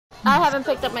I haven't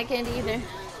picked up my candy either.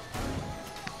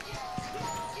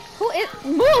 Who is?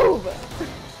 Move!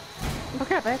 Oh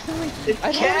crap! I accidentally. It's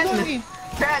Ken.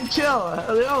 Ken, chill.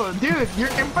 Oh, dude, you're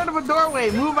in front of a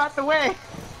doorway. Move out the way.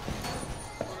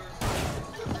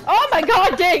 Oh my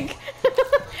god, Dink!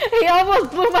 He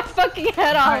almost blew my fucking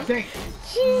head off. Alright, Dink.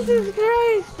 Jesus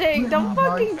Christ, Dink! Don't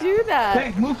fucking do that.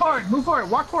 Dink, move forward.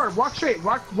 Walk forward. Walk straight.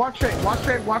 Walk straight. Walk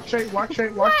straight. Walk straight. Walk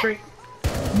straight. Walk straight.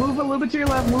 Move a little bit to your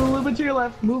left. Move a little bit to your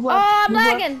left. Move left. Oh, I'm move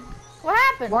lagging. Left. What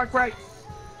happened? Walk right.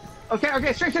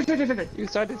 Okay, straight. You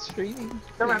started streaming.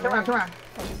 Turn around. Turn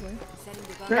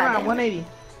around, 180.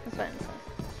 That's fine.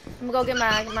 I'm gonna go get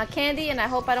my candy and I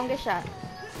hope I don't get shot.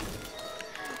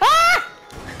 Ah!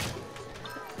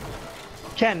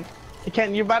 Ken,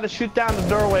 you're about to shoot down the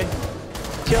doorway.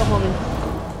 Chill, homie.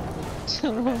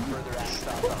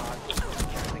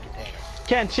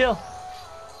 Ken, chill.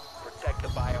 Protect the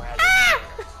biohazard. Ah!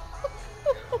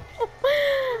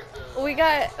 we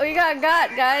got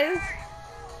guys.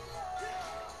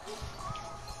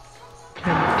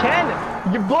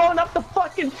 Ken, you're blowing up the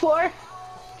fucking floor.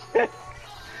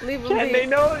 Leave him Ken, be. they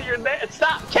know you're there.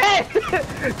 Stop, Ken!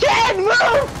 Ken,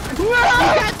 move! Move! You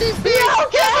got this, bitch! No,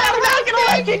 Ken, I'm not gonna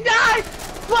let you die!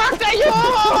 Fuck you!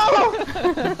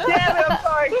 Damn it, I'm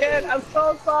sorry, Ken. I'm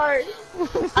so sorry.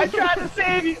 I tried to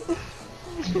save you.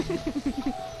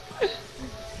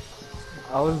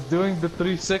 I was doing the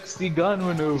 360 gun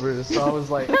maneuver, so I was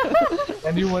like,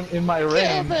 anyone in my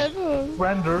range,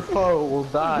 friend or foe, will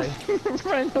die.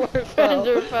 Friend or foe. Friend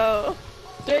or foe.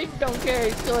 Drake don't care.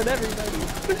 He's killing everybody.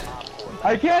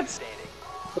 I can't.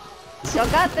 Y'all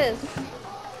got this.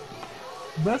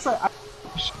 That's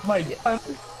my gun.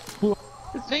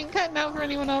 Is Drake cutting out for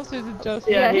anyone else, or is it just?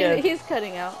 Yeah, he's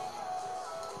cutting out.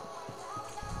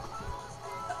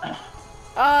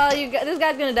 Oh, this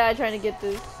guy's gonna die trying to get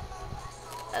this.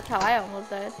 That's how I almost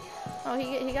died. Oh,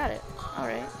 he got it. All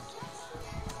right.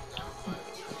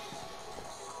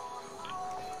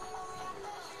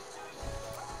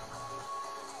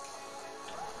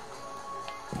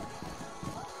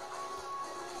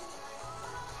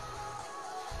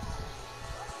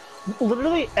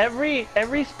 Literally every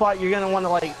spot you're gonna want to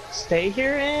like stay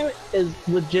here in is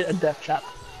legit a death trap.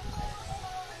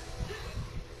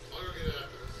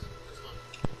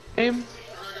 Game?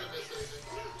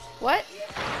 What?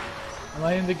 Am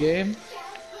I in the game?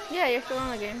 Yeah, you're still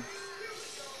on the game.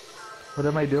 What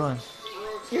am I doing?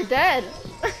 You're dead.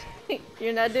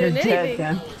 You're not doing You're anything.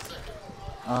 dead,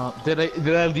 Did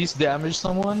I at least damage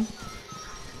someone?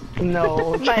 Ken.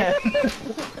 No, Ken.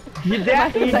 You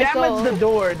damaged the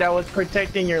door that was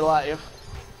protecting your life.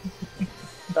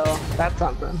 So that's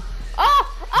something.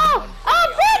 Oh,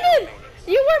 Brandon!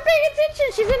 You weren't paying attention.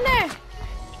 She's in there.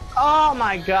 Oh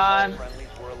my god. Friendlies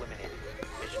were eliminated.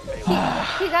 Mission failed.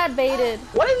 He got baited.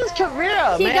 What is this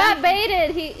career, He man? got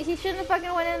baited. He shouldn't have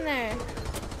fucking went in there.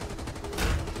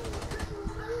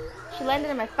 She landed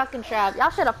in my fucking trap.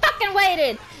 Y'all should have fucking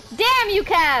waited. Damn you,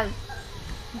 Cav.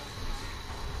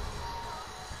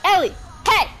 Ellie,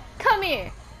 hey, come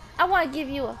here. I want to give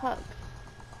you a hug.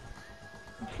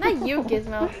 Not you,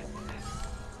 Gizmo.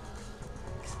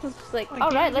 It's like,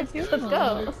 all right, let's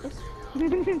go.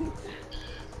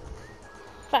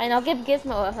 Fine, I'll give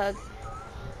Gizmo a hug.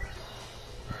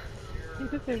 He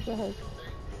deserves a hug.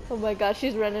 Oh my gosh,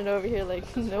 she's running over here like,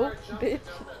 nope, bitch,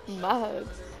 my hug.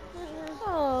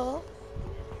 Oh,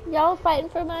 y'all fighting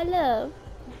for my love.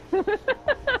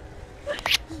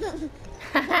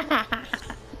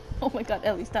 Oh my god,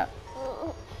 Ellie, stop.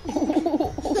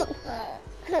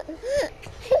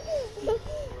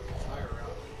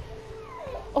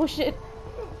 Oh shit.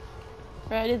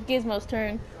 Alright, it's Gizmo's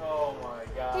turn. Oh my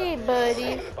god. Hey,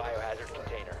 buddy. The biohazard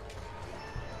container.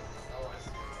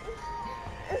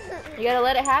 You gotta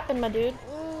let it happen, my dude.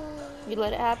 You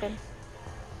let it happen.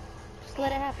 Just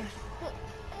let it happen.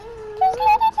 Just let it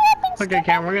happen. Okay,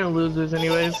 Cam, we're gonna lose this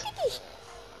anyways.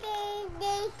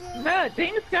 No,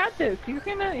 Dane's got this. He's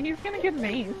gonna get an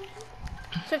ace.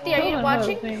 50, are you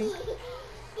watching?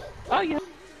 Oh yeah.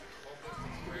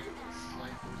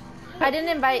 I didn't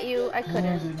invite you. I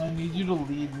couldn't. Dude, I need you to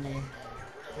lead me.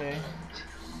 Okay.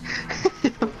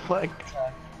 Fuck.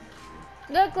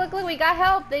 Look, we got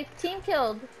help. They team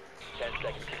killed. 10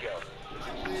 seconds to go.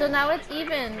 So now it's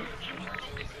even.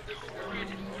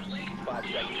 5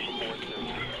 seconds before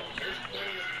insertion.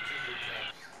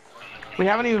 We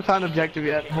haven't even found objective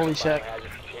yet. Holy shit. Biohazard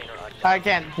container unchecked. Alright,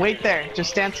 Ken, wait there. Just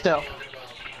stand still.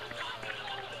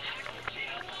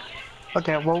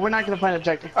 Okay, well, we're not gonna find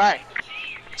objective. Alright.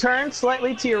 Turn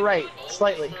slightly to your right.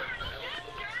 Slightly.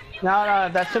 No,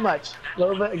 that's too much.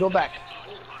 Go back.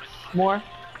 More.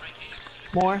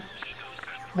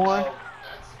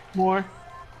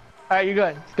 Alright, you're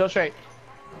good. Go straight.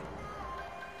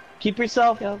 Keep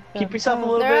yourself a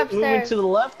little They're bit. Moving upstairs. to the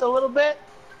left a little bit.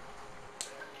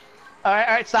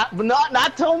 Alright, stop. But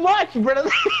not too much, brother.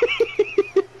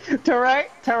 To right.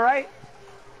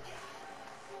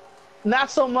 Not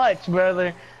so much,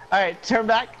 brother. Alright, turn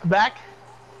back.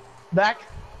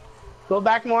 Go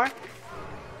back more.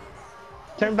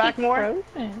 Turn back more.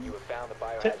 You have found the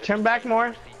biohazard Turn back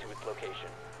more. Proceed to its location.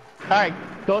 Alright,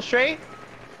 go straight.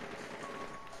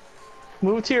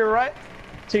 Move to your right.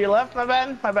 To your left, my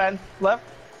bad. Left.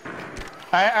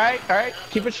 Alright.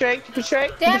 Keep it straight.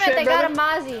 Damn it, they got a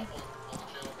Mozzie.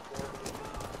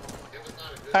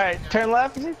 Alright, turn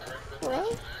left.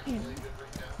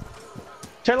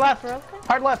 Turn left.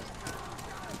 Hard left.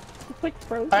 It's like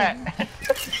frozen. Alright.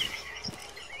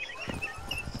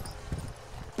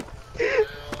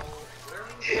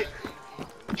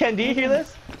 Ken, do you hear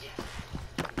this?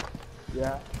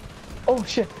 Yeah. Oh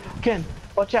shit. Ken,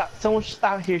 watch out. Someone's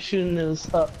out here shooting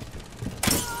us up.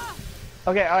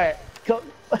 Okay, alright. Go.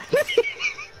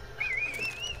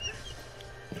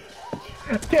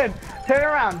 Ken, turn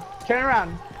around.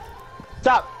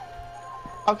 Stop.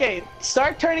 Okay,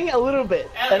 start turning a little bit,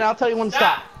 and I'll tell you when to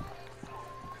stop.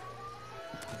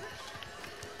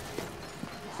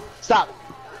 Stop.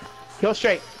 Go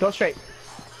straight. A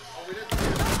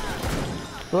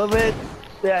little bit.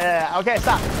 Yeah. Okay,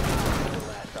 stop.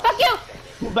 Fuck you!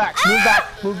 Move back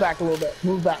a little bit.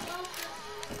 Move back.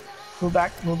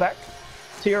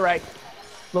 To your right.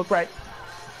 Look right.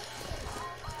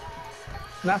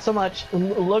 Not so much.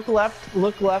 Look left.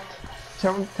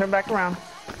 Turn back around.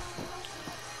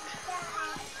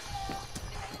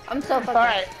 I'm so fucking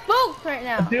Alright. spooked right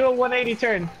now. Do a 180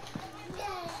 turn.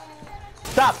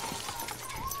 Stop.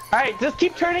 Alright, just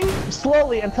keep turning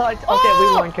slowly until I... Okay, we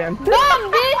won, Ken.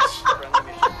 Bomb, bitch!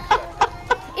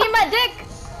 Eat my dick!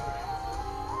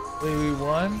 Wait, we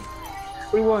won?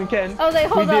 We won, Ken. Oh, they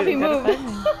hold We on, did he it. moved.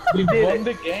 We did won it.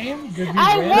 the game? Did we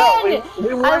I win? won! No,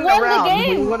 we won I the won round. the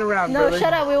game! We won a round, No, brother.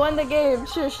 shut up, we won the game.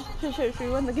 Shush, we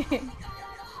won the game.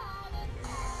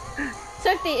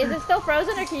 Swifty, is it still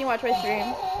frozen or can you watch my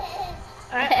stream?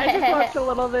 I just watched a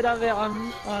little bit of it on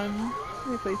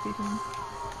my PlayStation.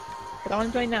 But I want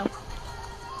to join now.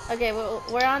 Okay, well,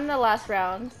 we're on the last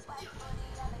round.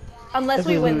 Unless If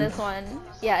we we win lose. this one.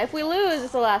 Yeah, if we lose,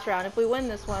 it's the last round. If we win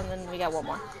this one, then we got one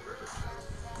more.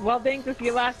 Well, thanks. This is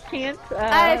your last chance.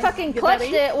 I fucking get clutched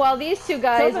ready. it while these two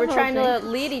guys Kill were them, trying to Jose.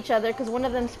 lead each other because one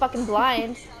of them's fucking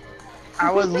blind.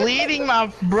 I was leading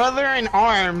my brother in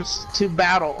arms to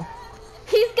battle.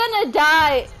 He's gonna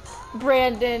die,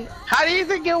 Brandon. How do you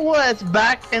think it was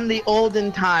back in the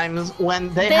olden times when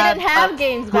they, They had didn't have a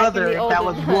games back in brother the olden that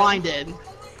was times. blinded?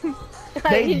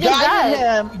 They He just guided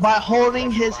died. him by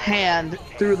holding his hand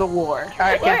through the war.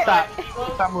 Alright, Ken, stop.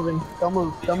 Stop moving. Don't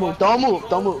move.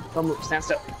 Stand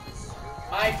still.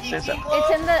 Stand still.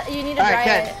 It's in the. You need to Alright, dry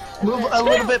Ken, it. move a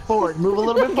little bit forward. Move a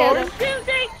little bit Get forward.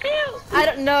 him. I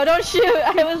don't know. Don't shoot.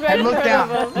 I was right And in look front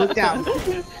down. of him. Look down.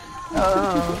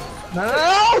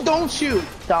 No, don't shoot,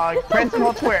 dog. Press and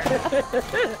hold square.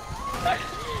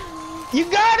 You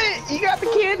got it. You got the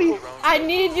candy. I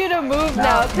need you to move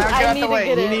now because Now I get need out the to way.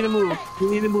 get You it. need to move.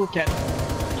 You need to move, Ken.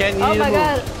 Ken, you Oh need to my move.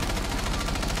 god.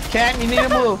 Ken, you need to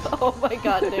move. Oh my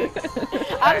god, dude.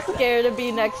 I'm scared to be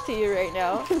next to you right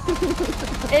now.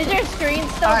 Is your screen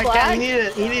still Alright, black? Ken, you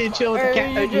need to chill with Or the are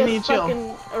cat. you You need just to chill.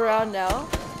 fucking around now?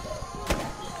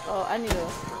 Oh, I need to.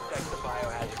 Protect the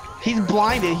biohazard. He's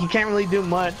blinded. He can't really do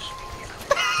much.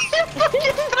 You fucking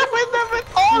throwing them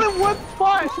all in one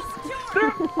spot.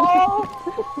 They're all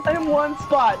in one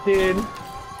spot, dude.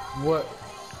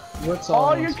 What's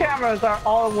All your cameras are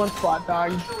all in one spot,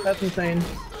 dog. That's insane.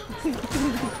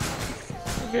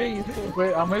 Very useful.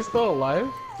 Wait, am I still alive?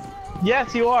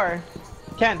 Yes, you are.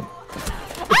 Ken. Lay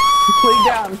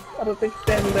down. I don't think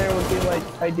standing there would be like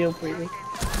ideal for you.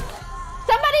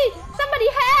 Somebody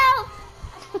help!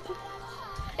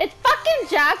 It's fucking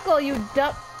Jackal, you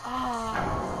dumb.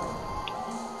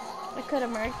 Oh. I could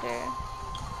have murked her.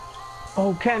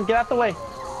 Oh, Ken, get out the way.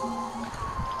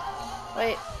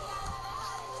 Wait.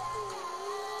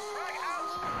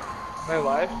 Am I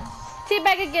alive?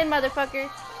 Teabag again, motherfucker.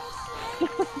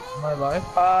 Am I alive?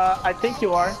 I think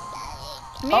you are.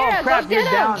 Mira, Oh crap, go you're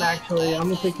get him. down actually. I'm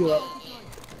gonna pick you up.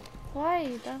 Why,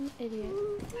 you dumb idiot?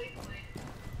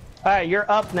 Alright, you're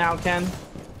up now, Ken.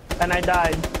 And I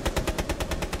died.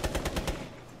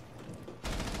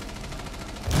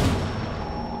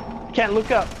 Ken,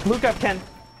 look up. Look up, Ken.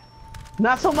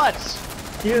 Not so much.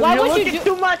 You're Why would you looking do-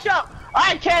 too much up.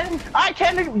 Alright, Ken. Alright,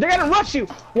 Ken. They're gonna rush you.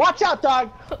 Watch out, dog.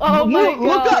 Oh my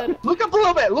Look god. up. Look up a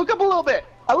little bit. Look up a little bit.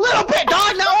 A little bit,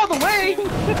 dog. Not all the way.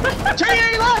 Turn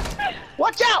to your left.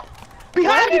 Watch out.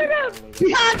 Behind you!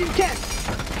 Behind you, Ken!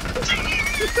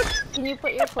 Can you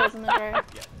put your clothes in the dryer?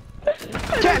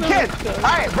 Ken!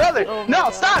 Alright, brother! Oh my No,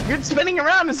 God. stop! You're spinning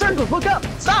around in circles! Look up!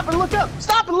 Stop and look up!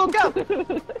 Stop and look up!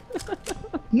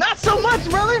 Not so much,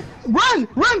 brother! Run!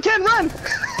 Run, Ken, run!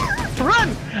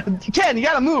 Run! Ken, you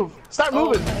gotta move! Start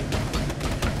moving!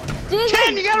 Jesus.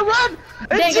 Ken, you gotta run!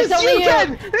 Dang, It's just you,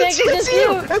 Ken! It's just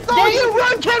you! It's all Dang. you!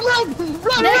 Run, Ken, run!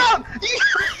 Run Dang. around!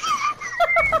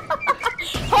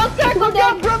 Hold circle, Look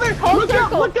Dang. up, brother! Hold Look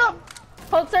circle. up! Look up!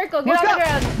 Hold circle. Get Look on the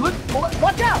up! ground. Look!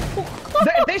 Watch out!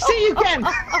 They see you, Ken!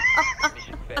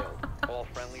 Mission failed. All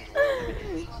friendlies were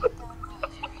eliminated.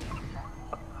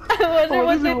 I wonder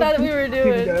what they thought we were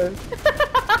doing.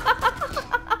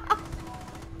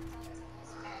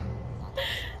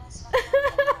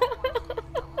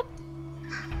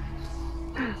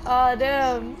 Aw,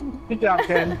 damn. Good job,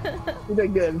 Ken. You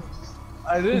did good.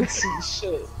 I didn't see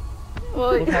shit.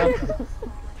 Well, What happened?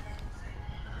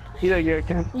 You did good,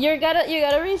 Ken. you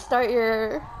gotta restart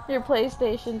your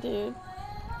PlayStation, dude.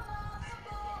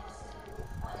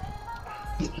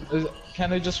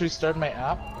 Can I just restart my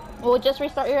app? Well, just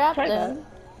restart your app Try then.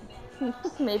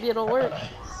 Maybe it'll work.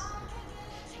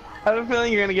 I have a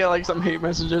feeling you're gonna get like some hate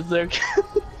messages there, Ken.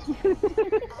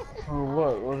 Or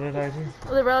what? What did I do?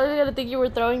 Well, they're probably gonna think you were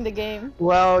throwing the game.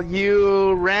 Well,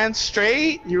 you ran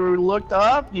straight, you looked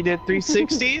up, you did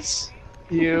 360s,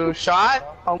 you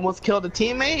shot, almost killed a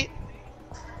teammate.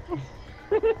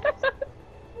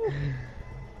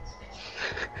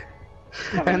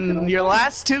 And your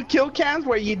last two kill cams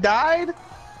where you died,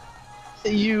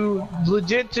 you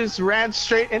legit just ran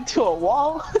straight into a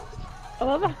wall. I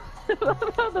love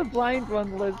how the blind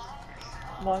one lives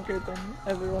longer than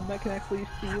everyone that can actually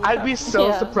see. what's I'd be happening. so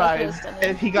Yeah, surprised that's really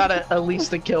if he got at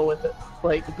least a kill with it,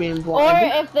 like being Or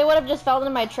blind. if they would have just fell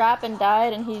into my trap and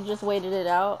died and he just waited it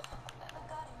out.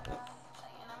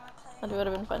 That would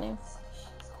have been funny.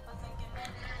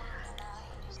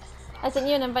 I sent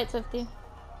you an invite, Swifty.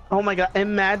 Oh my god,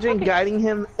 imagine guiding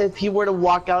him if he were to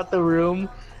walk out the room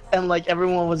and like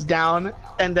everyone was down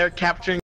and they're capturing